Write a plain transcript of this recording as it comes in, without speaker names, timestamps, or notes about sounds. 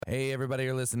Hey, everybody,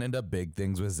 you're listening to Big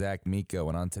Things with Zach Miko.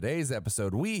 And on today's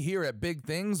episode, we here at Big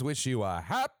Things wish you a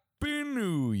Happy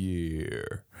New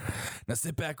Year. Now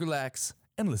sit back, relax,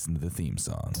 and listen to the theme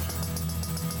song.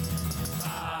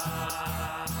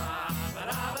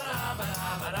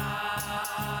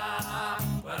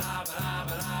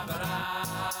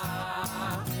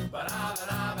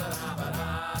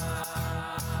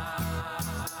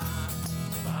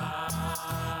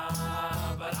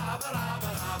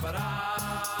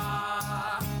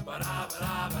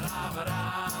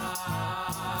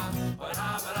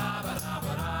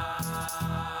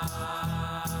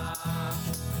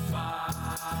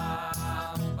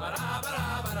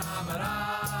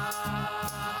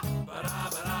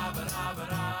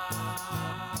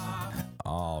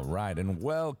 All right, and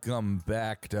welcome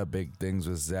back to Big Things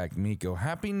with Zach Miko.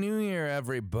 Happy New Year,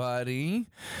 everybody.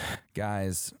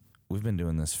 Guys, we've been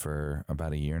doing this for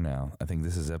about a year now. I think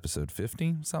this is episode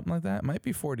 50, something like that. It might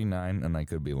be 49, and I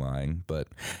could be lying, but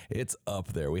it's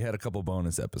up there. We had a couple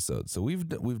bonus episodes, so we've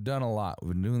done a lot.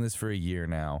 We've been doing this for a year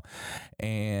now,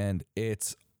 and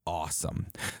it's awesome.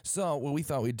 So what we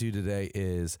thought we'd do today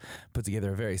is put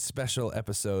together a very special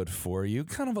episode for you,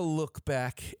 kind of a look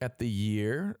back at the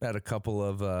year, at a couple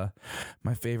of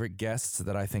my favorite guests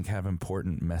that I think have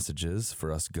important messages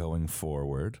for us going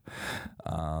forward.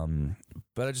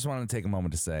 But I just wanted to take a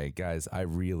moment to say, guys, I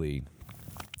really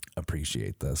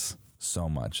appreciate this so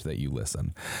much that you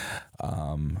listen.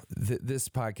 This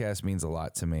podcast means a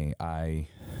lot to me. I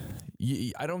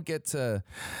don't get to...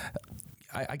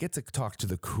 I get to talk to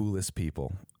the coolest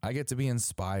people. I get to be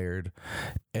inspired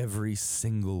every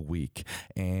single week.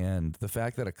 And the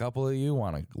fact that a couple of you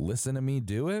want to listen to me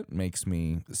do it makes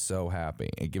me so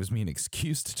happy. It gives me an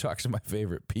excuse to talk to my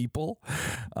favorite people.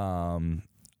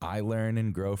 I learn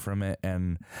and grow from it.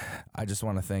 And I just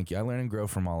want to thank you. I learn and grow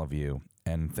from all of you.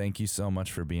 And thank you so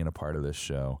much for being a part of this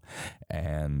show.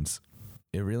 And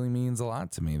it really means a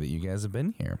lot to me that you guys have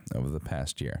been here over the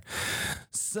past year.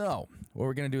 So what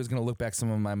we're going to do is going to look back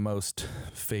some of my most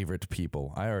favorite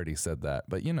people. I already said that,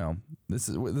 but you know, this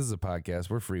is a podcast.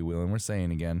 We're freewheeling. We're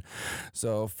saying again.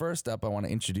 So first up, I want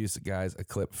to introduce guys a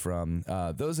clip from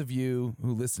those of you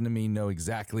who listen to me know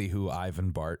exactly who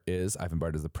Ivan Bart is. Ivan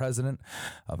Bart is the president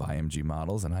of IMG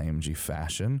Models and IMG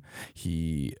Fashion.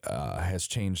 He has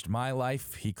changed my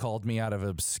life. He called me out of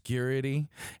obscurity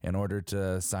in order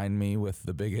to sign me with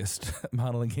the biggest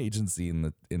modeling agency in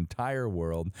the entire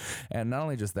world. And not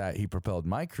only just that, he propelled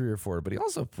my career forward, but he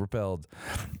also propelled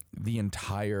the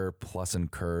entire Plus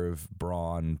and Curve,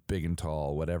 Brawn, Big and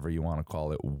Tall, whatever you want to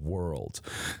call it, world.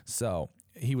 So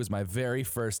he was my very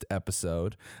first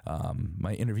episode.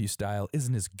 My interview style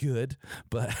isn't as good,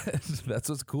 but that's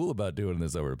what's cool about doing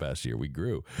this over the past year. We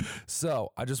grew.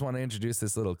 So I just want to introduce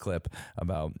this little clip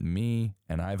about me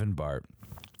and Ivan Bart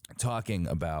talking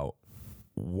about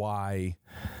why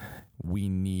we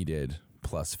needed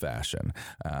Plus Fashion.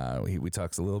 We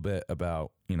talks a little bit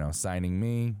about, you know, signing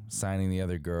me, signing the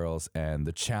other girls, and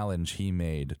the challenge he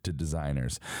made to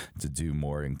designers to do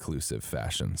more inclusive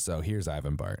fashion. So here's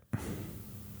Ivan Bart.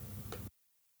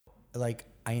 Like,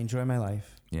 I enjoy my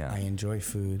life. Yeah. I enjoy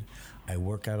food. I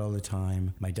work out all the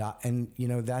time. And you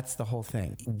know, that's the whole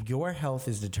thing. Your health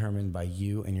is determined by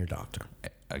you and your doctor.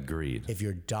 Agreed. If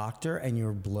your doctor and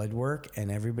your blood work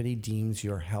and everybody deems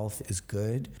your health is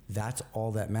good, that's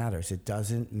all that matters. It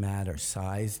doesn't matter.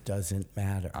 Size doesn't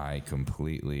matter. I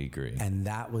completely agree. And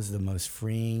that was the most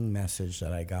freeing message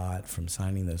that I got from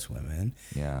signing those women.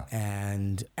 Yeah.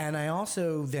 And I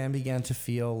also then began to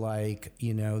feel like,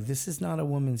 you know, this is not a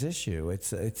woman's issue.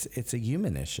 It's a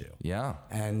human issue. Yeah.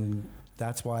 And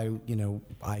that's why, you know,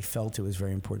 I felt it was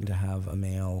very important to have a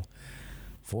male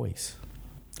voice.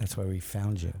 That's why we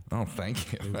found you. Oh,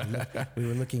 thank you. We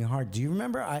were looking hard. Do you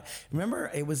remember? I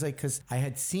remember it was like, because I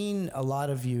had seen a lot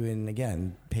of you in,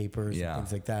 again, papers and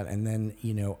things like that. And then,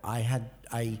 you know,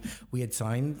 we had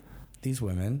signed these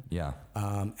women. Yeah.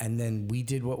 And then we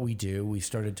did what we do. We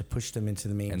started to push them into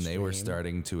the mainstream. And they were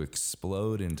starting to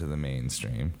explode into the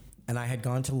mainstream. And I had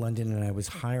gone to London and I was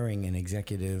hiring an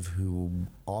executive who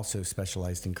also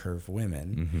specialized in curve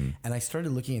women. Mm-hmm. And I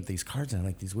started looking at these cards and I'm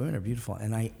like, these women are beautiful.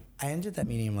 And I ended that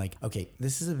meeting, I'm like, okay,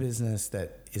 this is a business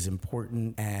that is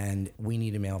important and we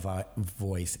need a male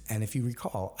voice. And if you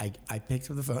recall, I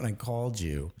picked up the phone and called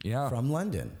you from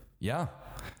London. Yeah.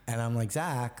 And I'm like,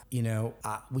 Zach,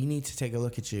 we need to take a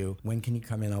look at you. When can you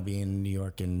come in? I'll be in New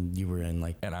York, and you were in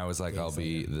And I was like, I'll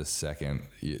be the second.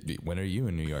 When are you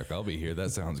in New York? I'll be here.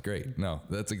 That sounds great. No,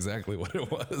 that's exactly what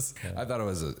it was. Yeah. I thought it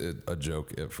was a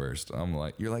joke at first. I'm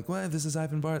like, you're like, what? This is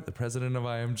Ivan Bart, the president of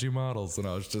IMG Models. And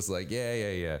I was just like,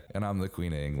 yeah. And I'm the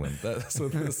Queen of England. That's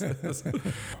what this is.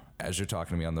 As you're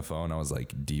talking to me on the phone, I was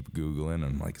like deep Googling.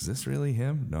 I'm like, is this really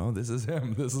him? No, this is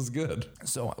him. This is good.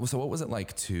 So what was it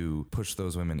like to push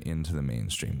those women into the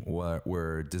mainstream?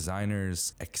 Were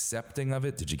designers accepting of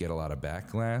it? Did you get a lot of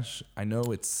backlash? I know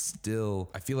it's still,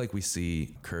 I feel like we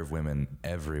see curve women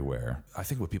everywhere. I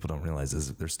think what people don't realize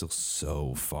is there's still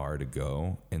so far to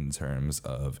go in terms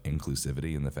of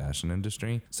inclusivity in the fashion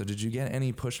industry. So did you get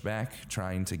any pushback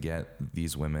trying to get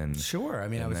these women? Sure. I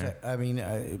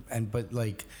mean, but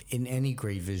like in any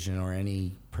great vision or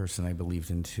any person I believed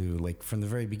in too, like from the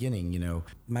very beginning,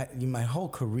 my whole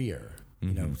career,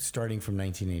 starting from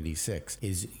 1986,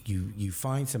 is you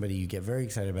find somebody, you get very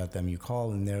excited about them, you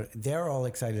call, and they're all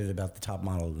excited about the top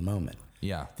model of the moment.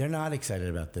 Yeah. They're not excited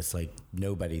about this like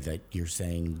nobody that you're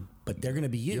saying, but they're going to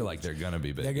be huge. You're like, they're going to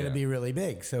be big. They're going to be really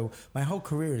big. So my whole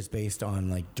career is based on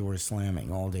like doors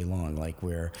slamming all day long, like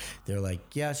where they're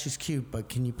like, yeah, she's cute, but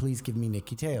can you please give me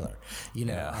Nikki Taylor?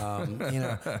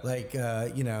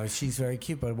 She's very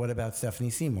cute, but what about Stephanie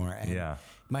Seymour? And yeah.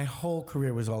 My whole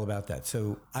career was all about that.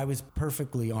 So I was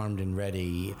perfectly armed and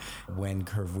ready when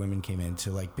Curve Women came in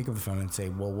to like pick up the phone and say,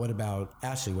 well, what about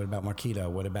Ashley? What about Marquita?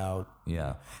 What about...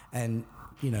 Yeah. And...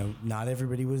 not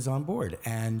everybody was on board.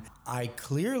 And I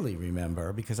clearly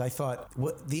remember, because I thought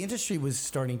the industry was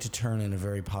starting to turn in a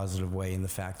very positive way in the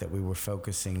fact that we were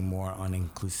focusing more on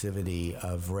inclusivity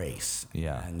of race.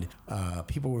 Yeah. And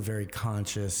people were very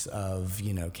conscious of,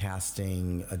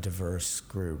 casting a diverse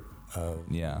group of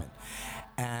women.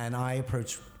 And I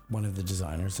approached one of the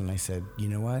designers and I said, you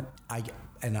know what?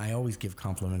 I always give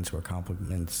compliments where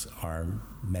compliments are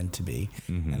meant to be.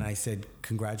 Mm-hmm. And I said,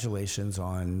 congratulations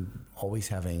on always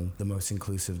having the most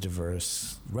inclusive,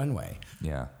 diverse runway.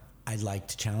 Yeah. I'd like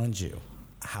to challenge you.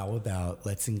 How about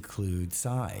let's include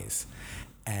size?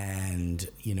 And,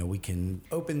 we can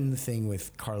open the thing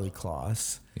with Carly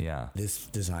Kloss. Yeah. This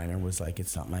designer was like,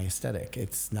 it's not my aesthetic.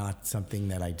 It's not something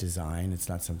that I design. It's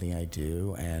not something I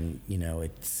do. And,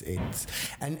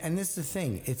 and this is the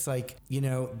thing. It's like,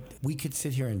 we could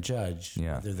sit here and judge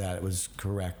whether that was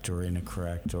correct or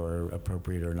incorrect or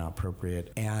appropriate or not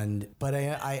appropriate. But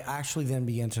I actually then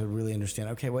began to really understand,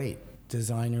 okay, wait.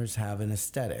 Designers have an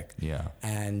aesthetic. Yeah.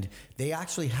 And they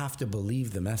actually have to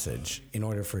believe the message in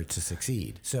order for it to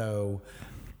succeed. So,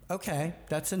 okay,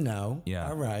 that's a no. Yeah.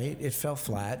 All right. It fell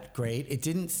flat. Great. It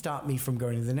didn't stop me from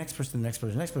going to the next person, the next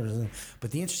person, the next person.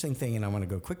 But the interesting thing, and I want to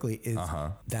go quickly, is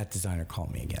that designer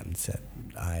called me again and said,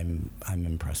 I'm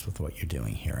impressed with what you're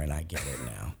doing here, and I get it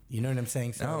now. You know what I'm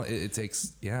saying? So, no, it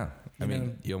takes, yeah. I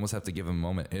mean, you almost have to give them a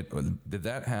moment. Did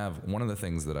that have, one of the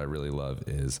things that I really love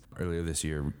is earlier this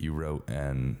year, you wrote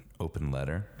an open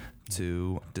letter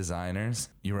to designers.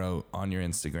 You wrote on your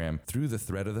Instagram, through the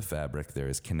thread of the fabric, there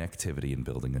is connectivity in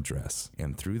building a dress.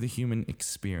 And through the human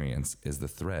experience is the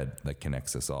thread that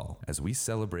connects us all. As we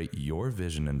celebrate your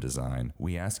vision and design,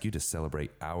 we ask you to celebrate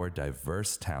our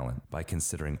diverse talent by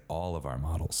considering all of our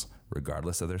models,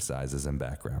 regardless of their sizes and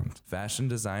background. Fashion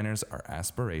designers are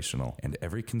aspirational, and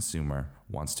every consumer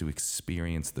wants to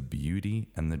experience the beauty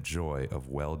and the joy of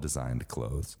well-designed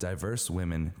clothes. Diverse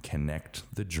women connect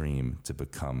the dream to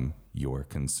become your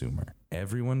consumer.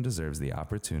 Everyone deserves the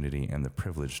opportunity and the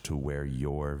privilege to wear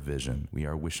your vision. We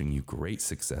are wishing you great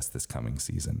success this coming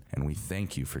season, and we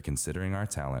thank you for considering our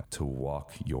talent to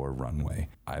walk your runway.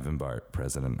 Ivan Bart,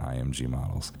 President IMG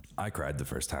Models. I cried the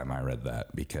first time I read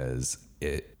that because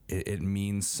it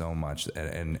means so much,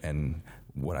 and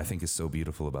what I think is so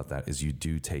beautiful about that is you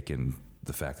do take in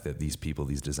the fact that these people,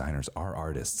 these designers, are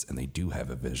artists and they do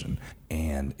have a vision.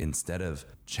 And instead of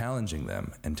challenging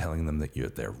them and telling them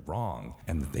that they're wrong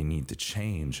and that they need to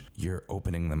change, you're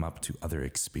opening them up to other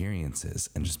experiences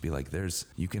and just be like,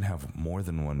 you can have more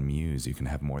than one muse, you can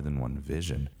have more than one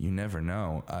vision. You never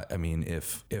know. I mean,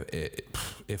 if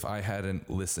I hadn't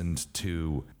listened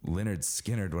to Lynyrd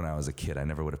Skynyrd when I was a kid, I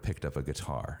never would have picked up a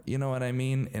guitar. You know what I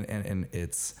mean?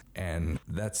 And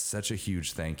that's such a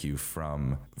huge thank you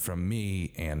from me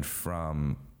and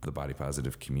from the body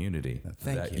positive community.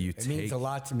 Thank you. It means a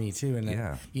lot to me too. And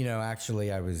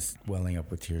actually I was welling up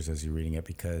with tears as you're reading it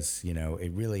because,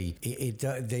 it really,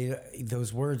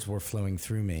 those words were flowing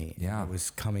through me. Yeah. It was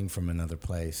coming from another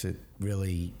place. It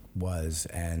really was.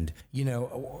 And,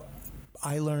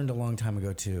 I learned a long time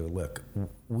ago too, look,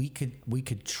 we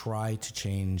could try to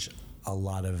change a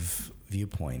lot of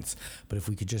viewpoints, but if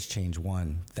we could just change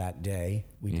one that day,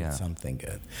 we did something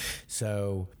good.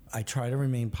 So I try to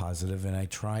remain positive, and I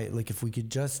try, like, if we could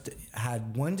just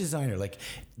had one designer, like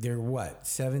there were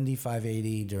 75,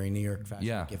 80 during New York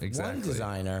Fashion Week. If one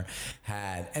designer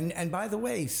had, and by the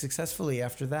way, successfully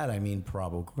after that, I mean,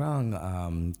 Prabal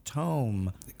Grung,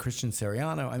 Tome, Christian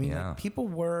Siriano, I mean, like, people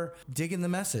were digging the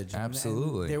message.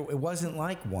 Absolutely. And it wasn't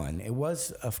like one, it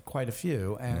was quite a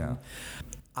few. And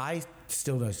I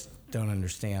still don't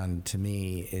understand. To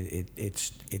me,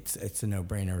 it's a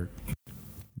no-brainer.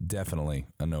 Definitely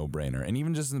a no-brainer. And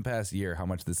even just in the past year, how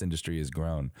much this industry has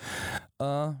grown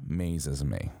amazes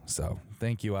me. So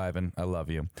thank you, Ivan. I love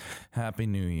you. Happy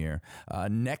New Year.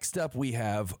 Next up, we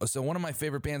have, one of my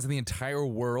favorite bands in the entire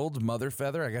world, Mother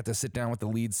Feather. I got to sit down with the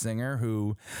lead singer,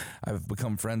 who I've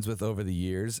become friends with over the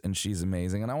years, and she's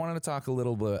amazing. And I wanted to talk a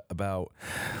little bit about,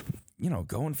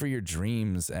 going for your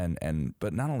dreams,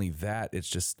 but not only that, it's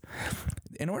just,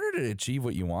 in order to achieve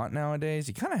what you want nowadays,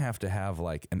 you kind of have to have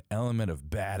like an element of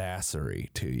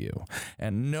badassery to you.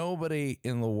 And nobody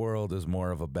in the world is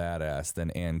more of a badass than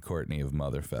Ann Courtney of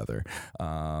Mother Feather.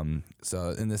 So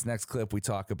in this next clip, we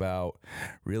talk about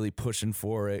really pushing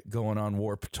for it, going on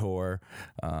Warped Tour,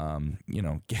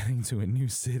 getting to a new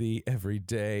city every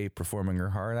day, performing her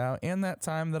heart out, and that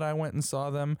time that I went and saw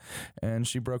them and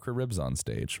she broke her ribs on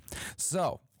stage.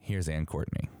 So here's Ann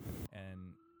Courtney.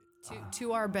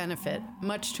 To our benefit,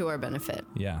 much to our benefit.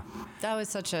 Yeah. That was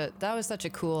such a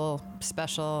cool,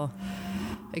 special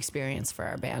experience for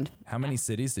our band. How many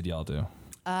cities did y'all do?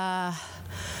 I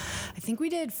think we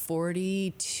did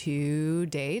 42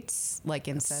 dates, like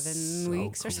in 7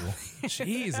 weeks or something.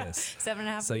 Jesus.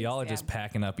 7.5 So weeks, y'all are just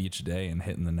packing up each day and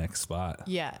hitting the next spot.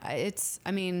 Yeah,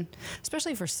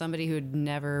 especially for somebody who'd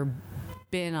never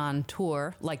been on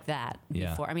tour like that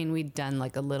before. I mean, we'd done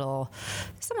like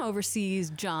some overseas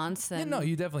jaunts. And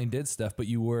you definitely did stuff, but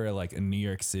you were like a New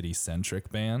York City centric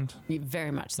band.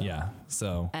 Very much so. Yeah,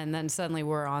 so. And then suddenly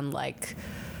we're on like,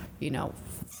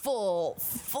 full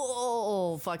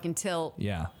fucking tilt.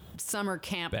 Yeah. Summer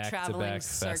camp, back traveling to back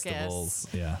circus. festivals.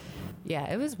 Yeah.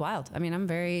 Yeah, it was wild. I mean,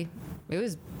 it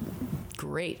was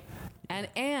great. And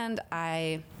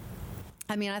I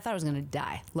thought I was going to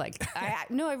die. Like, I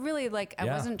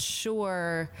wasn't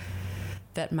sure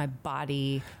that my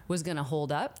body was going to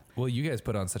hold up. Well, you guys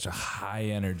put on such a high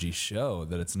energy show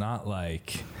that it's not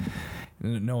like,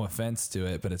 no offense to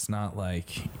it, but it's not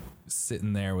like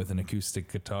sitting there with an acoustic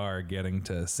guitar getting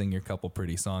to sing your couple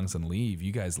pretty songs and leave.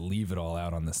 You guys leave it all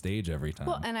out on the stage every time.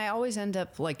 Well, and I always end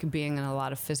up like being in a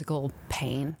lot of physical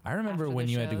pain. I remember when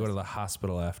you had to go to the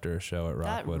hospital after a show at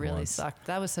Rockwood. That really once. sucked.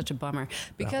 That was such a bummer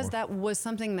because that was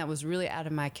something that was really out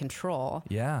of my control.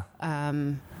 Yeah.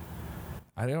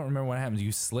 I don't remember what happened.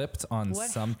 You slipped on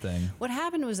something. What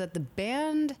happened was that the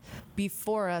band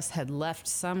before us had left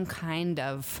some kind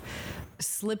of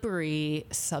slippery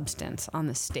substance on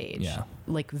the stage. Yeah.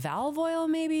 Like valve oil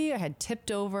maybe, or had tipped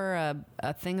over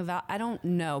a thing of valve. I don't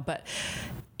know, but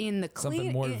in the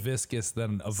something more viscous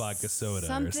than a vodka soda or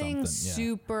something. Something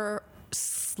super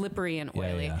slippery and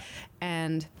oily. Yeah.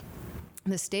 And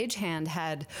the stagehand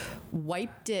had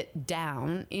wiped it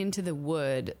down into the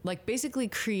wood, like basically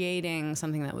creating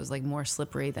something that was like more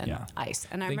slippery than ice.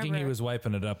 And I remember he remember was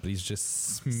wiping it up, but he's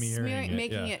just smearing it,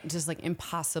 making it just like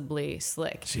impossibly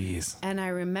slick. Jeez. And I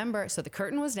remember, so the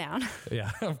curtain was down. Yeah,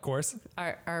 of course.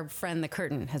 Our friend, the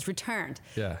curtain, has returned.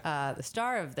 Yeah. The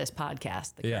star of this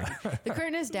podcast, the curtain. The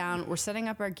curtain is down. We're setting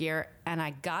up our gear, and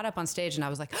I got up on stage, and I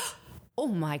was like, oh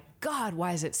my God,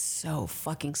 why is it so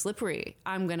fucking slippery?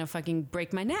 I'm gonna fucking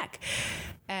break my neck.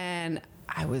 And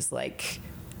I was like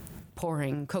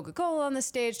pouring Coca-Cola on the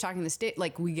stage, talking to the stage,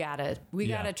 like we gotta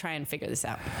try and figure this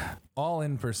out. All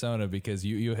in persona, because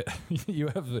you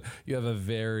have a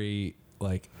very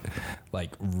like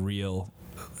real.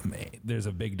 There's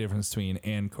a big difference between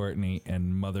Ann Courtney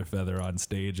and Mother Feather on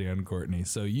stage. Ann Courtney.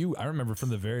 So I remember from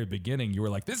the very beginning, you were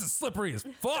like, "This is slippery as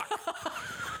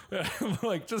fuck,"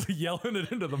 like just yelling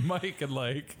it into the mic and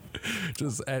like,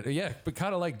 just but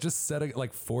kind of like just setting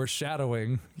like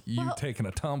foreshadowing you taking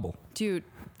a tumble. Dude,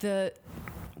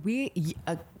 maybe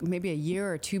a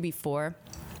year or two before,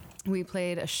 we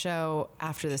played a show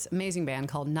after this amazing band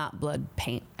called Not Blood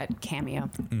Paint at Cameo.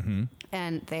 Mm-hmm.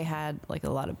 And they had like a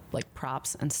lot of like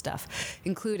props and stuff,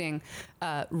 including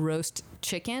roast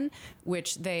chicken,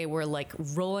 which they were like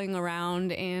rolling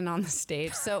around on the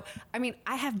stage. So, I mean,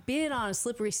 I have been on a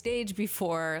slippery stage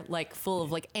before, like full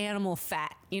of like animal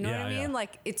fat. You know what I mean? Yeah.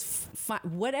 Like it's fun.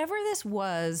 Whatever this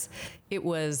was, it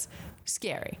was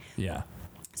scary. Yeah.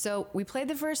 So we played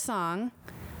the first song,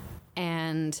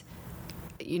 and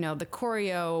the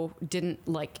choreo didn't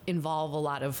like involve a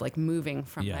lot of like moving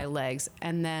from Yeah. my legs.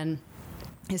 And then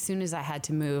as soon as I had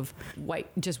to move,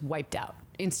 just wiped out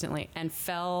instantly and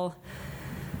fell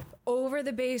over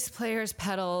the bass player's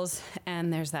pedals.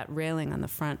 And there's that railing on the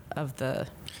front of the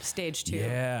stage too.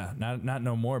 Yeah, not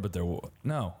no more, but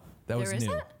no. That was There is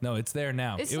new. that? No, it's there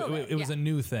now. It's still there, It was yeah. a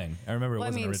new thing. I remember it Well, I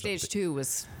wasn't mean, original. stage 2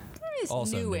 was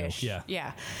Also new, newish. yeah.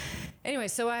 Yeah. Anyway,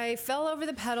 so I fell over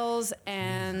the pedals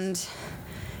and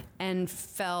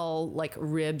fell like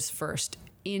ribs first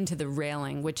into the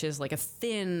railing, which is like a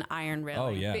thin iron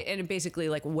railing. Oh, yeah. And it basically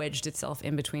like wedged itself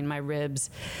in between my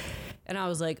ribs. And I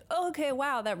was like, oh, okay,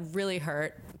 wow, that really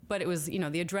hurt. But it was, the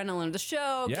adrenaline of the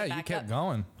show. Yeah, get you back kept up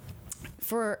going.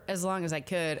 for as long as I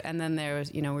could. And then there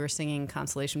was, we were singing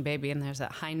Constellation Baby, and there's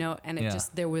that high note, and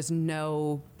there was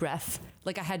no breath.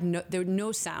 Like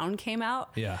no sound came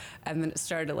out. Yeah. And then it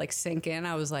started to like sink in.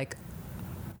 I was like,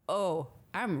 oh,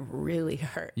 I'm really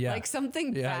hurt. Yeah. Like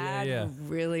something bad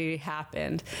really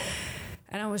happened.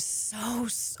 And I was so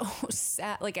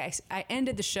sad. Like I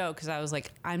ended the show because I was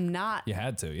like, You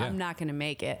had to, yeah. I'm not going to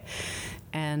make it.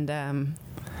 And,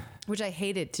 which I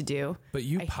hated to do. But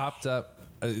you popped up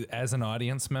as an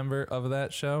audience member of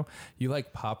that show. You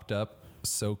like popped up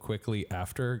so quickly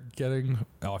after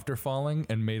falling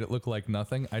and made it look like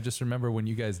nothing. I just remember when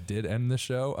you guys did end the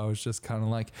show, I was just kind of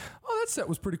like, oh, that set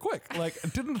was pretty quick. Like, I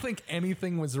didn't think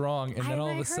anything was wrong. And then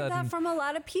all of a sudden, I heard that from a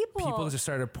lot of people. just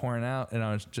started pouring out, and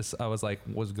I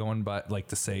was going by like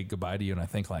to say goodbye to you, and I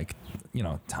think like,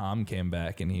 Tom came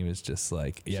back and he was just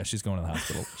like, yeah, she's going to the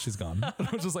hospital. She's gone. And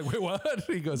I was just like, wait, what?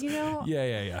 He goes,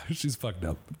 yeah. She's fucked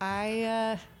up.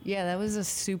 That was a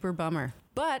super bummer.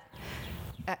 But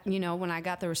when I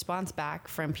got the response back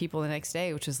from people the next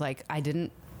day, which was like, I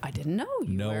didn't know you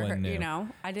No were, one knew. I didn't know.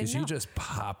 Because you just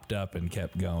popped up and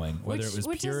kept going, whether it was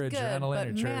Which pure is good,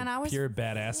 adrenaline but or man, I was pure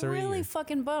badassery. really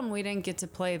fucking bummed we didn't get to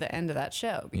play the end of that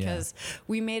show because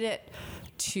we made it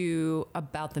to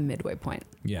about the midway point.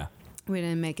 Yeah. We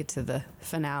didn't make it to the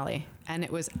finale. And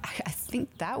it was, I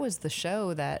think that was the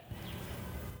show that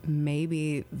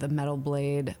maybe the Metal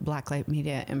Blade Blacklight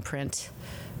Media imprint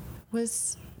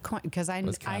was, because I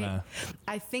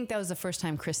think that was the first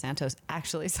time Chris Santos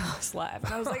actually saw us live.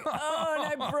 And I was like, oh,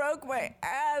 and I broke my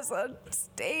ass on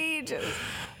stage.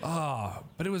 Oh,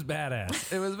 but it was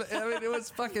badass. It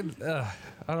was fucking, I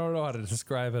don't know how to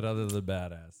describe it other than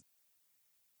badass.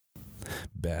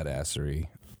 Badassery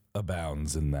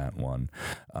abounds in that one.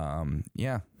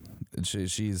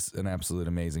 She's an absolute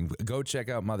amazing. Go check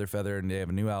out Mother Feather, and they have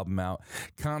a new album out,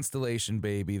 Constellation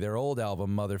Baby. Their old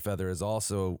album, Mother Feather, is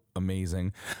also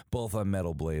amazing, both on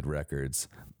Metal Blade Records.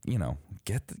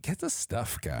 Get the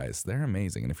stuff, guys. They're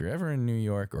amazing. And if you're ever in New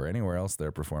York or anywhere else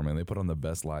they're performing, they put on the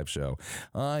best live show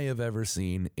I have ever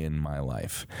seen in my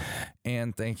life.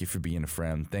 And thank you for being a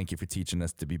friend. Thank you for teaching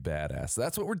us to be badass.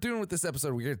 That's what we're doing with this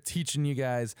episode. We're teaching you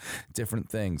guys different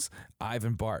things.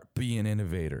 Ivan Bart, be an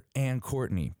innovator. Ann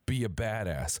Courtney, be a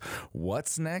badass.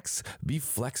 What's next? Be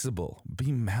flexible.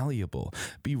 Be malleable.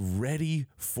 Be ready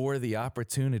for the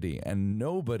opportunity. And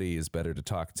nobody is better to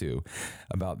talk to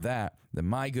about that than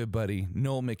my good buddy,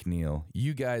 Noel McNeil.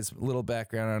 You guys, a little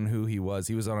background on who he was.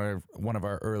 He was on one of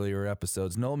our earlier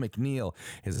episodes. Noel McNeil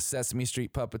is a Sesame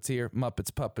Street puppeteer,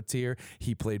 Muppets puppeteer.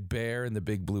 He played Bear in the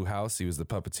Big Blue House. He was the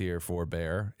puppeteer for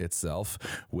Bear itself,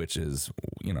 which is,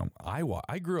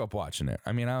 I grew up watching it.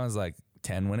 I mean, I was like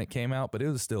 10 when it came out, but it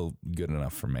was still good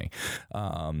enough for me.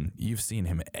 You've seen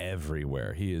him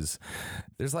everywhere.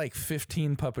 There's like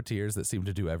 15 puppeteers that seem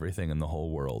to do everything in the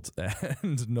whole world,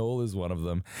 and Noel is one of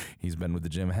them. He's been with the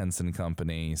Jim Henson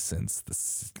Company since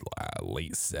the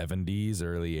late 70s,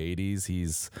 early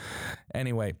 80s.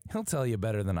 Anyway, he'll tell you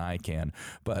better than I can,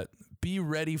 but be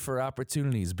ready for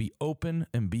opportunities, be open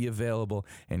and be available,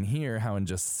 and hear how in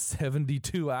just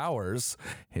 72 hours,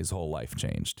 his whole life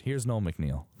changed. Here's Noel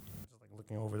McNeil.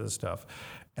 Looking over this stuff,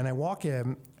 and I walk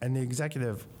in, and the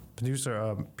executive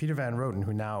producer, Peter Van Roten,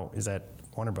 who now is at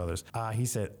Warner Brothers, he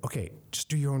said, okay, just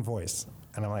do your own voice.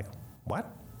 And I'm like,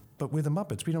 what? But with the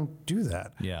Muppets, we don't do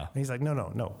that. Yeah. And he's like,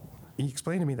 no. He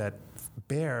explained to me that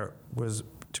Bear was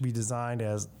to be designed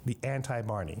as the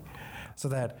anti-Barney, so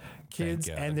that kids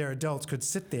and their adults could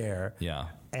sit there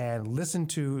and listen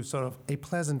to sort of a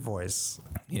pleasant voice,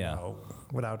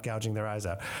 without gouging their eyes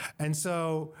out. And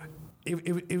so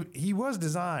he was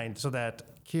designed so that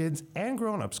kids and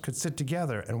grown-ups could sit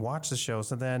together and watch the show,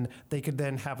 so then they could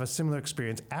then have a similar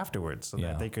experience afterwards, so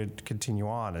that they could continue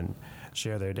on and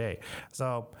share their day.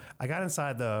 So I got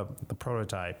inside the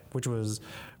prototype, which was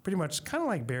pretty much kind of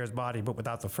like Bear's body, but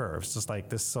without the fur. It's just like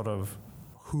this sort of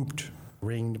hooped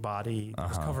ringed body that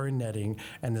was covered in netting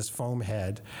and this foam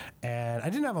head. And I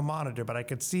didn't have a monitor, but I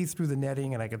could see through the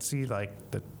netting and I could see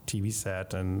like the TV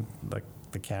set and like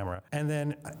the camera. And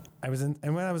then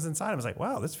and when I was inside, I was like,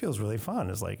 wow, this feels really fun.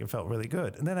 It's like, it felt really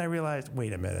good. And then I realized,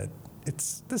 wait a minute,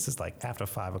 this is like after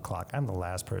 5 o'clock. I'm the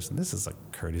last person. This is a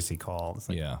courtesy call. It's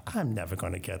like, I'm never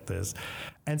going to get this.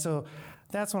 And so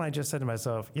that's when I just said to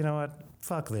myself, you know what?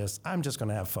 Fuck this. I'm just going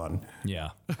to have fun. Yeah.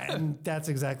 And that's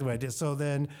exactly what I did. So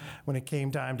then when it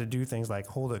came time to do things like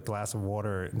hold a glass of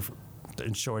water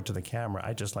and show it to the camera,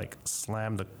 I just like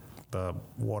slammed the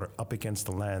water up against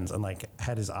the lens and like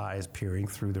had his eyes peering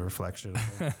through the reflection.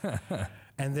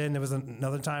 And then there was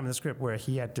another time in the script where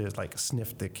he had to like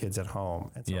sniff the kids at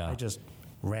home. And so I just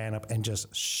ran up and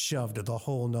just shoved the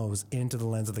whole nose into the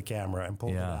lens of the camera and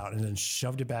pulled it out and then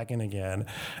shoved it back in again.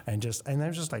 And I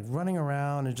was just like running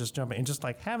around and just jumping and just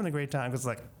like having a great time because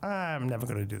like, I'm never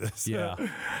going to do this. Yeah.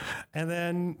 And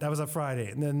then that was a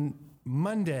Friday. And then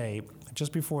Monday,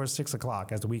 just before 6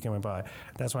 o'clock, as the weekend went by,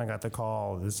 that's when I got the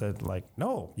call that said, like,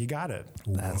 no, you got it.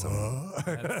 That's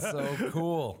so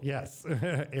cool. Yes,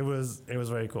 it was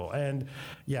very cool. And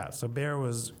yeah, so Bear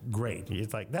was great.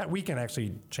 It's like that weekend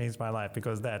actually changed my life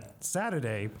because that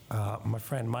Saturday, my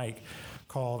friend Mike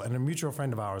called, and a mutual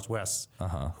friend of ours, Wes,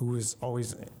 who was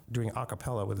always doing a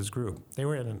cappella with his group. They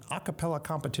were in an a cappella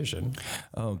competition.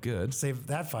 Oh, good. Save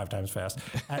that 5 times fast.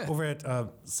 Over at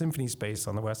Symphony Space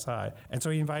on the West Side. And so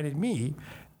he invited me,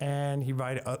 and he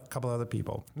invited a couple other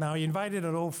people. Now, he invited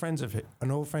an old friend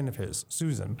of his,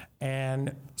 Susan.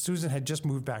 And Susan had just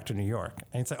moved back to New York.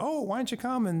 And he said, oh, why don't you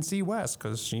come and see Wes?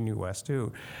 Because she knew Wes,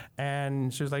 too.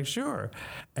 And she was like, sure.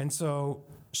 And so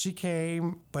she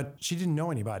came, but she didn't know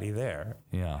anybody there.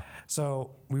 Yeah.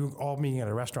 So we were all meeting at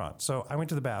a restaurant. So I went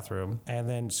to the bathroom, and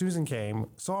then Susan came,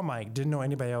 saw Mike, didn't know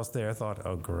anybody else there, thought,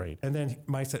 oh, great. And then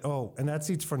Mike said, oh, and that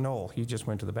seat's for Noel. He just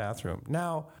went to the bathroom.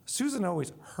 Now, Susan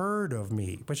always heard of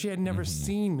me, but she had never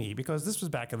seen me because this was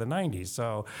back in the 90s.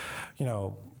 So,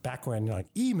 back when like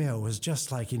email was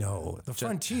just like, the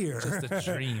frontier. Just a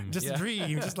dream. A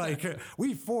dream. Just like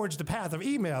we forged the path of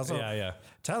email. So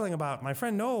telling about my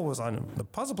friend Noel was on the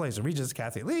Puzzle Place of Regis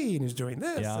Kathy Lee, and he was doing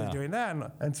this and doing that.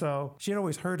 And so she had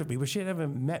always heard of me, but she had never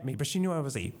met me, but she knew I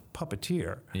was a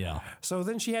puppeteer. Yeah. So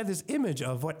then she had this image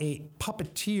of what a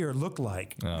puppeteer looked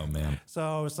like. Oh, man.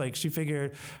 So it's like she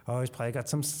figured, he's probably got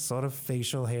some sort of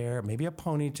facial hair, maybe a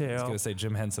ponytail. I was going to say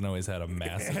Jim Henson always had a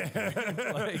massive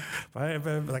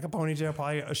like a ponytail,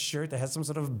 probably a shirt that has some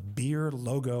sort of beer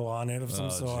logo on it of some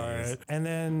sort. Geez. And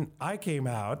then I came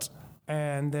out,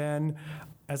 and then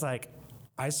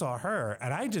I saw her,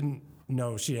 and I didn't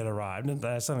know she had arrived. And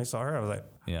then I suddenly saw her. I was like,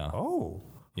 oh.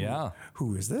 Yeah.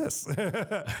 Who is this?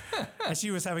 And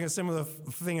she was having a similar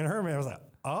thing in her mind. I was like,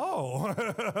 oh,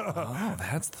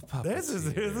 that's the puppet. This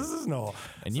is Noel.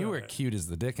 And you were cute as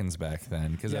the Dickens back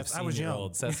then, because yes, I've seen your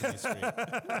old Sesame Street.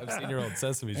 I've seen your old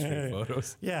Sesame Street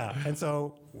photos. Yeah, and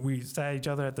so we sat each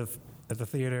other at the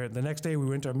theater. The next day, we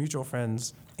went to a mutual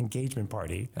friend's engagement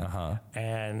party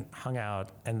and hung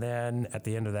out. And then at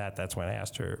the end of that, that's when I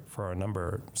asked her for a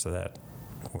number so that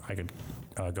I could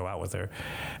go out with her.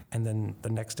 And then the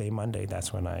next day, Monday,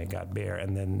 that's when I got Bear.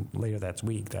 And then later that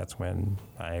week, that's when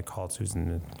I called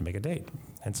Susan to make a date.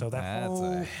 And so that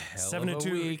whole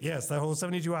 72, that whole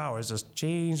 72 hours just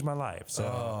changed my life.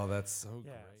 So, that's so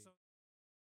great.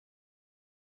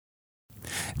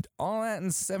 All that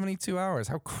in 72 hours.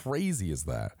 How crazy is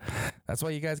that? That's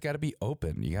why you guys got to be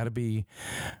open. You got to be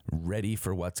ready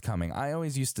for what's coming. I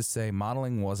always used to say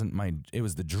modeling it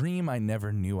was the dream I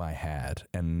never knew I had.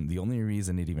 And the only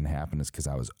reason it even happened is because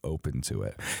I was open to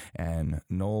it. And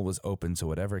Noel was open to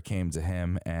whatever came to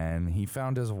him. And he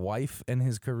found his wife and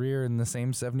his career in the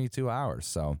same 72 hours.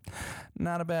 So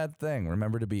not a bad thing.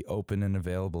 Remember to be open and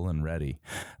available and ready.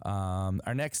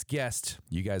 Our next guest,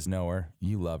 you guys know her.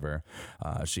 You love her.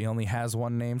 She only has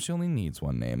one name. She only needs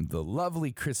one name. The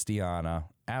lovely Christiana,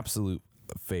 absolute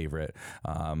favorite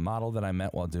model that I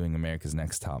met while doing America's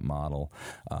Next Top Model.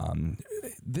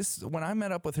 When I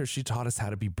met up with her, she taught us how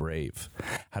to be brave,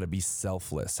 how to be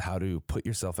selfless, how to put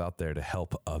yourself out there to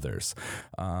help others.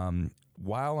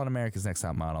 While on America's Next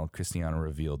Top Model, Christiana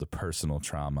revealed a personal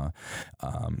trauma.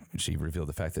 She revealed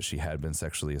the fact that she had been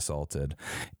sexually assaulted,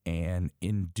 and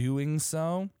in doing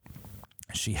so,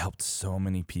 she helped so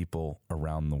many people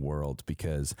around the world,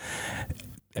 because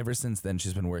ever since then,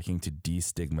 she's been working to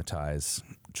destigmatize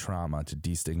trauma, to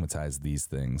destigmatize these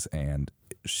things. And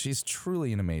she's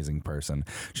truly an amazing person.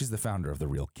 She's the founder of The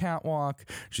Real Catwalk.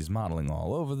 She's modeling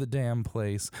all over the damn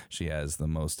place. She has the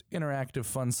most interactive,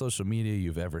 fun social media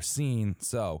you've ever seen.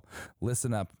 So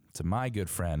listen up to my good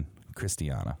friend,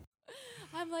 Christiana.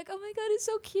 I'm like, oh my God, it's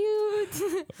so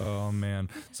cute. Oh man.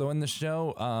 So in the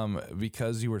show,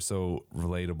 because you were so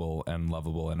relatable and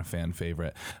lovable and a fan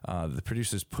favorite, the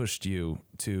producers pushed you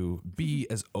to be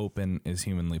as open as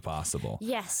humanly possible.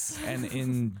 Yes. And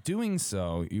in doing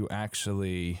so, you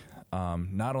actually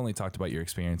not only talked about your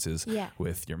experiences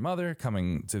with your mother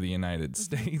coming to the United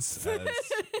States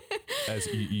as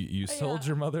you sold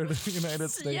your mother to the United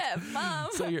States. Yeah, Mom.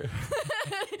 So you're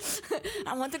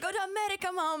I want to go to America,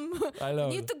 Mom. I know. I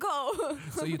need to go.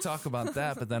 So you talk about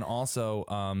that, but then also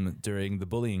during the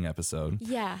bullying episode,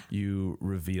 you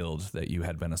revealed that you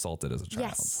had been assaulted as a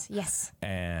child. Yes.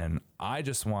 And I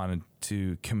just wanted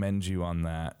to commend you on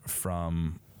that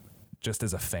from just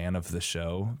as a fan of the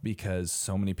show, because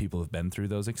so many people have been through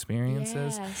those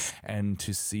experiences, and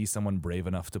to see someone brave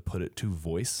enough to put it to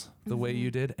voice the way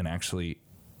you did and actually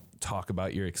talk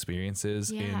about your experiences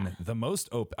in the most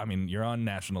open, I mean, you're on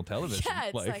national television,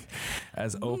 like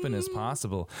as open as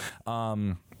possible.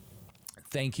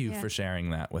 Thank you for sharing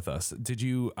that with us. Did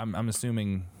you, I'm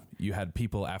assuming you had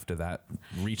people after that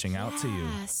reaching out to you.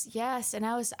 Yes. And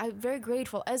I'm very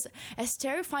grateful. As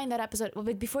terrifying that episode, well,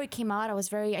 before it came out,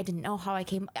 I didn't know how I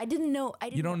didn't know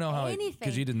you don't know how anything.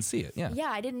 Because you didn't see it.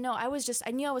 Yeah, I didn't know. I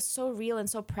knew I was so real and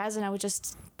so present. I would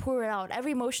just pour it out.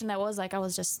 Every emotion that was like, I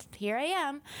was just, here I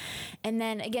am. And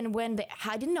then again,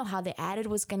 I didn't know how the edit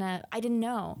was I didn't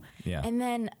know. Yeah. And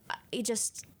then it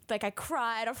just, like, I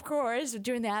cried, of course,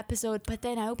 during the episode, but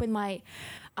then I opened my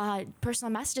personal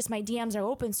messages. My DMs are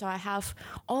open, so I have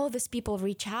all of these people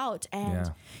reach out,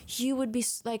 and you would be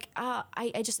like, I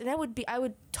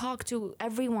would talk to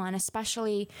everyone,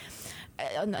 especially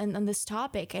on this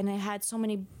topic, and I had so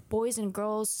many boys and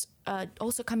girls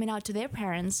also coming out to their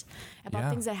parents about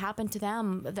things that happened to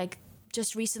them, like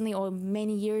just recently or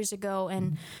many years ago,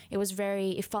 and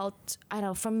it felt, I don't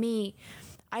know, for me,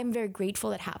 I'm very grateful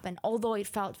that happened, although it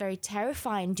felt very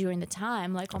terrifying during the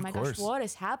time. Like, oh my gosh, what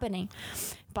is happening?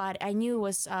 But I knew it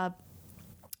was, I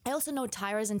also know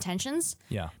Tyra's intentions.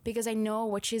 Yeah. Because I know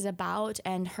what she's about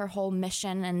and her whole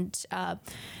mission, and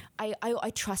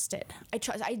I trusted.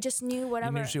 I just knew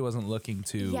whatever. You knew she wasn't looking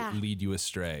to lead you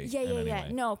astray. Yeah.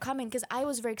 No, because I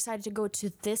was very excited to go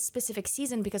to this specific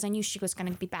season because I knew she was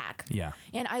going to be back. Yeah.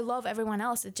 And I love everyone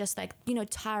else. It's just like,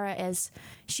 Tyra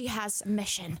she has a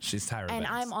mission. She's Tyra and Banks.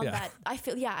 I'm on that. I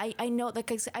feel, I know,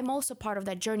 like, I'm also part of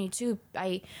that journey too.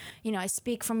 I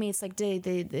speak for me. It's like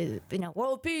the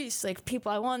world peace. Like,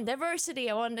 people, I want diversity.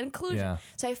 I want inclusion. Yeah.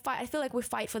 So I feel like we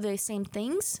fight for the same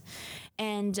things.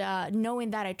 And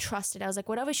knowing that, I trusted. I was like,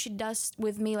 whatever she does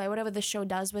with me, like whatever the show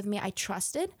does with me, I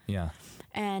trusted. Yeah.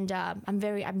 And I'm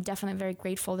definitely very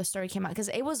grateful the story came out, because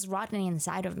it was rotting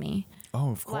inside of me.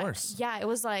 Oh, of course. It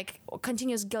was like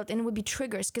continuous guilt, and it would be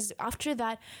triggers, because after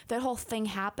that whole thing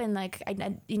happened, like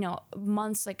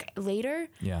months later.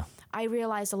 Yeah. I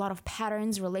realized a lot of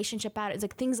patterns, relationship patterns,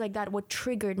 like things like that, what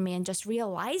triggered me, and just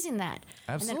realizing that.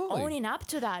 Absolutely. And then owning up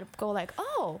to that, go like,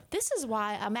 oh, this is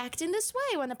why I'm acting this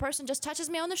way when the person just touches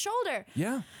me on the shoulder.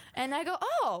 Yeah. And I go,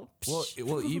 oh.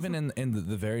 Well, even in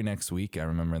the very next week, I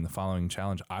remember in the following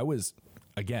challenge,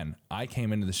 I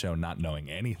came into the show not knowing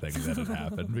anything that had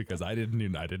happened, because I didn't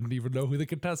even know who the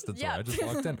contestants were. I just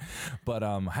walked in. But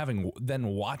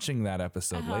watching that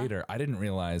episode later, I didn't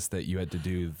realize that you had to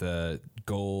do the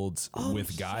Golds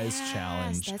with Guys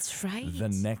challenge. That's right. The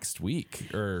next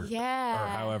week, or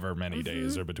however many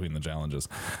days are between the challenges.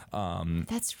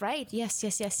 That's right. Yes.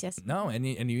 No, and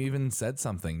you even said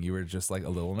something. You were just like a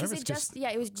little nervous.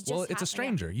 It was just. Well, it's a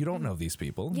stranger. You don't know these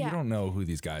people. You don't know who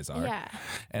these guys are. Yeah.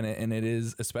 And it is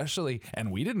especially,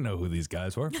 and we didn't know who these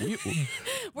guys were. We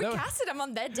casted them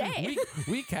on that day.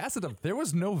 We casted them. There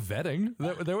was no vetting.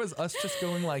 There was us just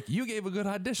going like, you gave a good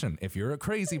audition. If you're a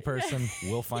crazy person,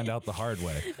 we'll find out the hard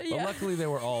way. But luckily they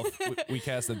were all, we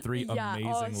casted three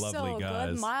amazing, lovely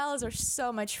guys. Good. Miles are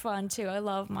so much fun too. I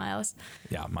love Miles.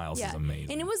 Yeah, Miles is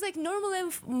amazing. And it was like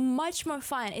normally much more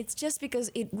fun. It's just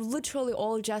because it literally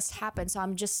all just happened. So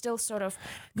I'm just still sort of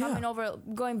coming over,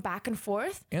 going back and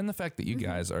forth. And the fact that you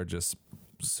guys are just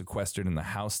sequestered in the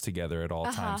house together at all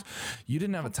times. You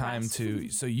didn't have a time to,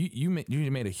 so you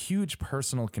made a huge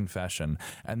personal confession,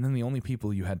 and then the only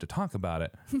people you had to talk about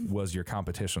it was your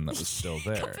competition that was still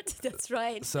there. That's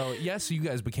right. So yes, you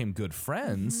guys became good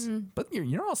friends, but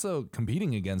you're also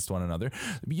competing against one another.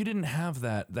 You didn't have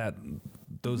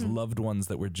those loved ones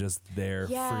that were just there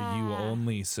for you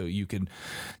only, so you could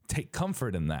take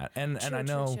comfort in that. And I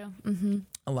know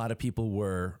a lot of people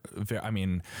were very, I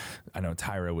know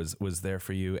Tyra was there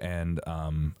for you, and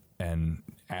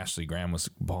Ashley Graham was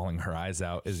bawling her eyes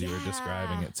out as you were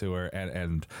describing it to her,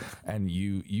 and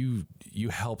you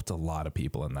helped a lot of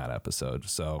people in that episode.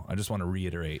 So I just want to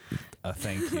reiterate a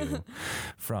thank you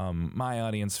from my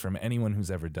audience, from anyone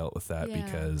who's ever dealt with that,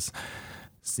 because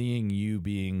seeing you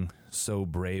being so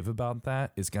brave about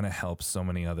that is going to help so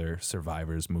many other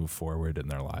survivors move forward in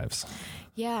their lives.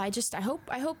 Yeah, I hope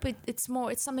it's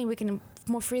something we can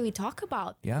more freely talk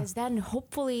about. Yeah. Because then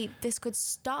hopefully this could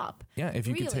stop. Yeah, if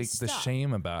you really could take the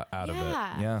shame out of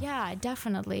it. Yeah,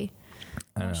 definitely.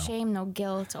 No shame, no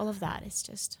guilt, all of that. It's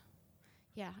just,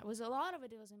 it was a lot of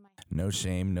it. It was in my. No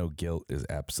shame, no guilt is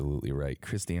absolutely right.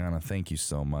 Christiana, thank you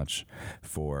so much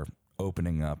for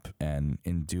opening up, and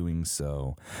in doing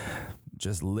so,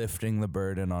 just lifting the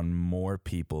burden on more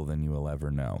people than you will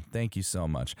ever know. Thank you so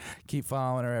much. Keep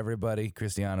following her, everybody.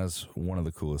 Christiana's one of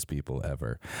the coolest people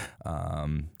ever.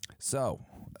 So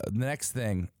the next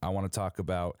thing I want to talk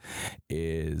about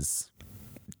is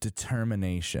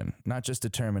determination. Not just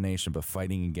determination, but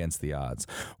fighting against the odds.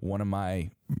 One of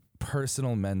my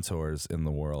personal mentors in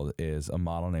the world is a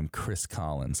model named Chris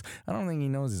Collins. I don't think he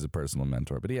knows he's a personal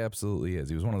mentor, but he absolutely is.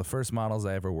 He was one of the first models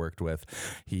I ever worked with.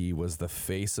 He was the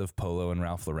face of Polo and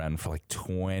Ralph Lauren for like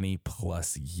 20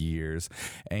 plus years.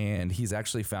 And he's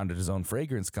actually founded his own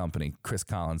fragrance company, Chris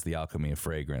Collins, The Alchemy of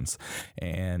Fragrance.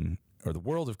 Or the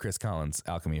world of Chris Collins,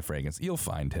 Alchemy of Fragrance. You'll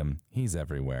find him. He's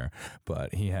everywhere.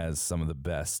 But he has some of the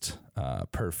best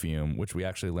perfume, which we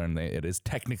actually learned that it is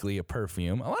technically a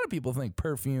perfume. A lot of people think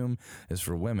perfume is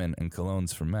for women and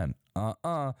cologne's for men.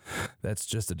 That's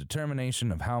just a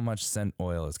determination of how much scent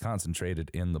oil is concentrated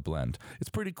in the blend.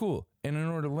 It's pretty cool. And in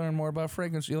order to learn more about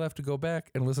fragrance, you'll have to go back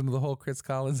and listen to the whole Chris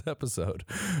Collins episode.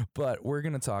 But we're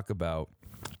going to talk about,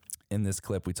 in this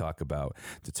clip, we talk about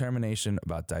determination,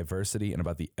 about diversity, and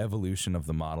about the evolution of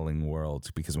the modeling world.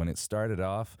 Because when it started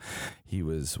off, he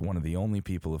was one of the only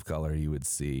people of color you would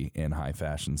see in high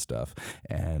fashion stuff.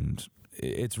 And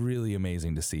it's really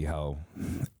amazing to see how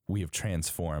we have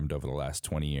transformed over the last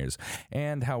 20 years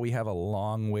and how we have a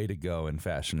long way to go in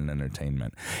fashion and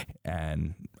entertainment.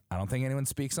 And I don't think anyone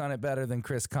speaks on it better than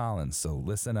Chris Collins. So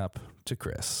listen up to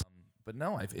Chris. But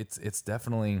no, it's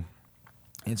definitely...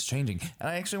 It's changing. And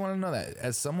I actually want to know that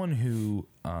as someone who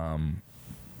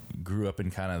grew up in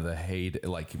kind of the heyday,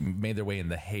 like made their way in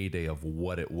the heyday of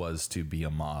what it was to be a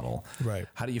model. Right.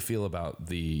 How do you feel about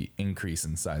the increase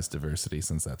in size diversity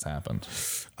since that's happened?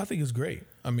 I think it's great.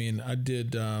 I mean, I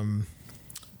did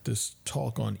this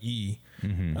talk on E,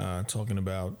 talking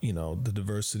about, the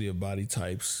diversity of body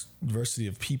types, diversity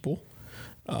of people,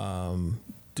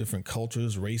 different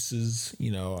cultures, races,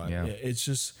 it's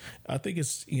just, I think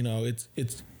it's,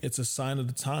 it's a sign of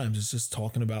the times. It's just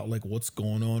talking about like what's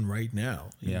going on right now.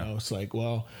 You know, it's like,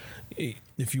 well,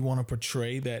 if you want to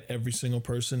portray that every single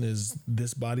person is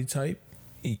this body type,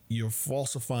 you're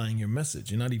falsifying your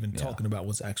message. You're not even talking about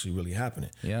what's actually really happening.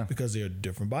 Yeah. Because there are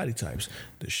different body types.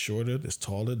 There's shorter, there's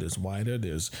taller, there's wider,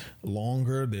 there's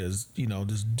longer, there's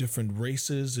different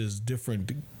races, there's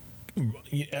different.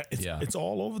 It's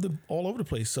all over the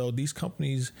place. So these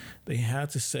companies, they had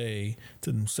to say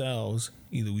to themselves,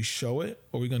 either we show it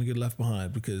or we're going to get left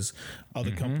behind, because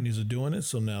other companies are doing it.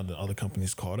 So now the other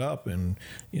companies caught up, and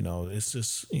it's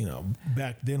just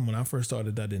back then when I first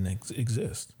started, that didn't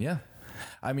exist. Yeah,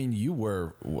 I mean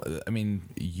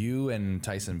you and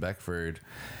Tyson Beckford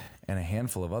and a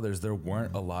handful of others, there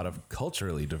weren't a lot of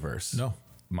culturally diverse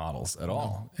models at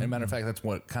all. And matter of fact, that's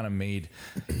what kind of made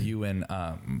you and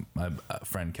my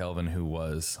friend Kelvin, who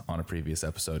was on a previous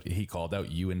episode, he called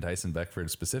out you and Tyson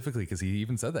Beckford specifically, because he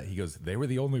even said that. He goes, they were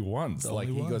the only ones.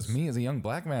 He goes, me as a young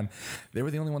black man, they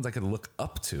were the only ones I could look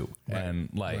up to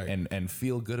and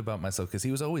feel good about myself, because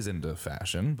he was always into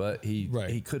fashion, but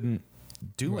he couldn't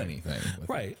do anything with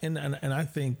it. And I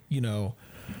think and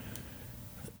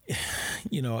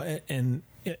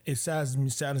it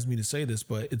saddens me to say this,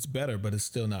 but it's better, but it's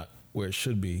still not where it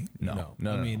should be. No.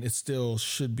 I mean, it still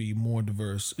should be more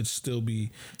diverse. It still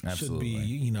should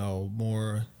be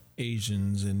more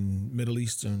Asians and Middle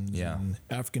Easterns and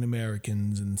African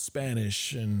Americans and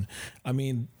Spanish. And I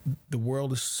mean, the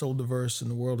world is so diverse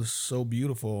and the world is so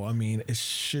beautiful. I mean, it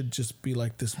should just be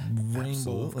like this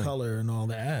rainbow of color in all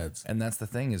the ads. And that's the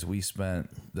thing, is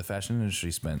the fashion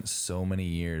industry spent so many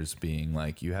years being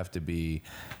like, you have to be